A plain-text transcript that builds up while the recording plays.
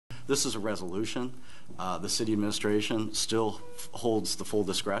This is a resolution. The city administration still holds the full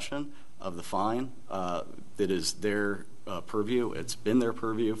discretion of the fine. It is their purview. It's been their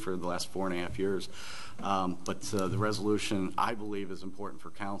purview for the last 4.5 years. But the resolution, I believe, is important for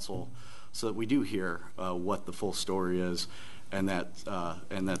council so that we do hear what the full story is, and that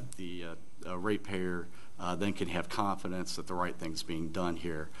the ratepayer then can have confidence that the right thing's being done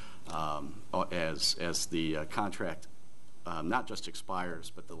here as the contract not just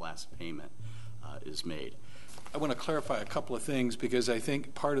expires, but the last payment is made. I want to clarify a couple of things because I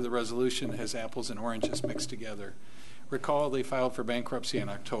think part of the resolution has apples and oranges mixed together. Recall they filed for bankruptcy in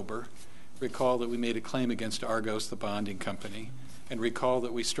October. Recall that we made a claim against Argos, the bonding company. And recall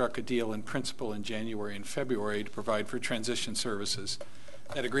that we struck a deal in principle in January and February to provide for transition services.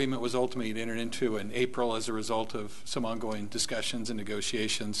 That agreement was ultimately entered into in April as a result of some ongoing discussions and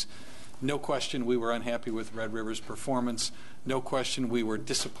negotiations. No question we were unhappy with Red River's performance. No question we were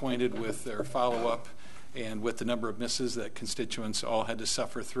disappointed with their follow-up and with the number of misses that constituents all had to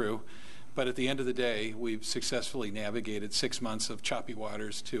suffer through. But at the end of the day, we've successfully navigated 6 months of choppy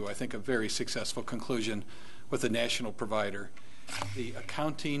waters to, I think, a very successful conclusion with a national provider. The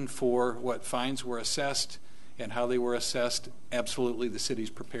accounting for what fines were assessed and how they were assessed, absolutely the city's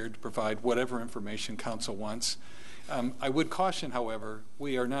prepared to provide whatever information council wants. I would caution, however,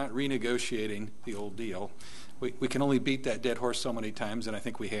 we are not renegotiating the old deal. We can only beat that dead horse so many times, and I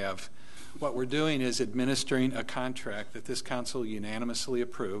think we have. What we're doing is administering a contract that this council unanimously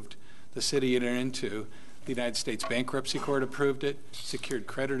approved. The city entered into. The United States Bankruptcy Court approved it. Secured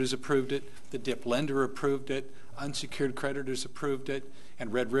creditors approved it. The DIP lender approved it. Unsecured creditors approved it.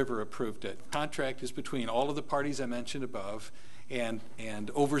 And Red River approved it. The contract is between all of the parties I mentioned above and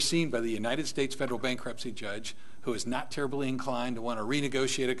overseen by the United States federal bankruptcy judge, who is not terribly inclined to want to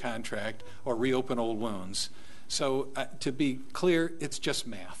renegotiate a contract or reopen old wounds. So to be clear, it's just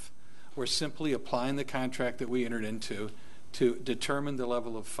math. We're simply applying the contract that we entered into to determine the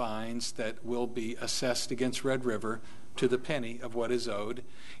level of fines that will be assessed against Red River to the penny of what is owed,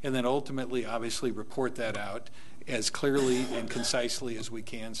 and then ultimately, obviously, report that out as clearly and concisely as we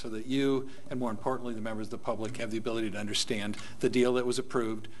can so that you, and more importantly, the members of the public, have the ability to understand the deal that was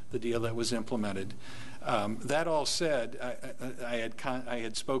approved, the deal that was implemented. That all said, I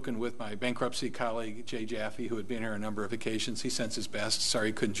had spoken with my bankruptcy colleague, Jay Jaffe, who had been here a number of occasions. He sends his best. Sorry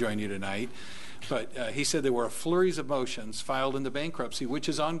he couldn't join you tonight. But he said there were flurries of motions filed in the bankruptcy, which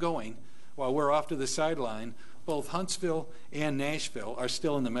is ongoing, while we're off to the sideline. Both Huntsville and Nashville are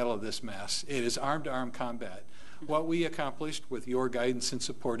still in the middle of this mess. It is arm-to-arm combat. What we accomplished with your guidance and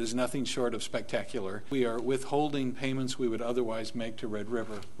support is nothing short of spectacular. We are withholding payments we would otherwise make to Red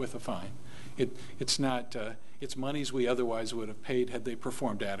River with a fine. It's not, it's monies we otherwise would have paid had they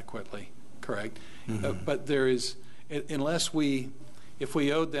performed adequately, correct? Mm-hmm. But there is, if we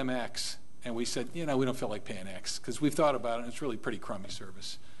owed them X and we said, we don't feel like paying X, because we've thought about it and it's really pretty crummy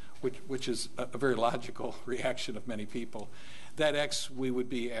service, which is a very logical reaction of many people. That X, we would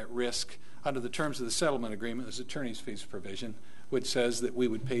be at risk under the terms of the settlement agreement. There's attorney's fees provision, which says that we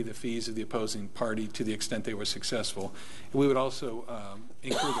would pay the fees of the opposing party to the extent they were successful. We would also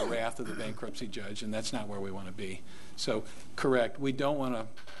incur the wrath of the bankruptcy judge, and that's not where we want to be. So, correct, we don't want to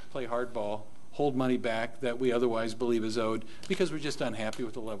play hardball, hold money back that we otherwise believe is owed because we're just unhappy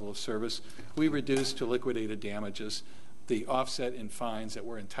with the level of service. We reduce to liquidated damages the offset in fines that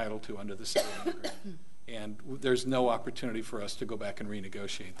we're entitled to under the settlement agreement. And there's no opportunity for us to go back and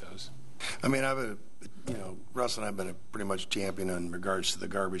renegotiate those. I mean, Russ and I have been pretty much champion in regards to the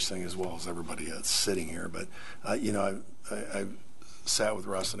garbage thing as well as everybody that's sitting here. But, I've sat with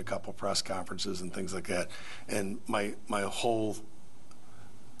Russ in a couple press conferences and things like that. And my whole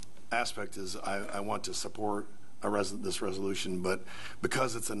aspect is I want to support this resolution, but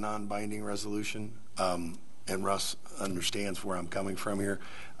because it's a non-binding resolution, and Russ understands where I'm coming from here,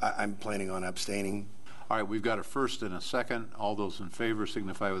 I'm planning on abstaining. All right, we've got a first and a second. All those in favor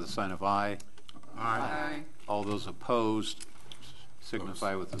signify with a sign of aye. Aye. All those opposed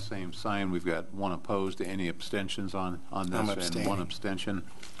signify with the same sign. We've got one opposed. Any abstentions on this? And one abstention.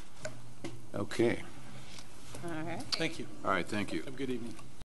 Okay. All right. Thank you. All right, thank you. Have a good evening.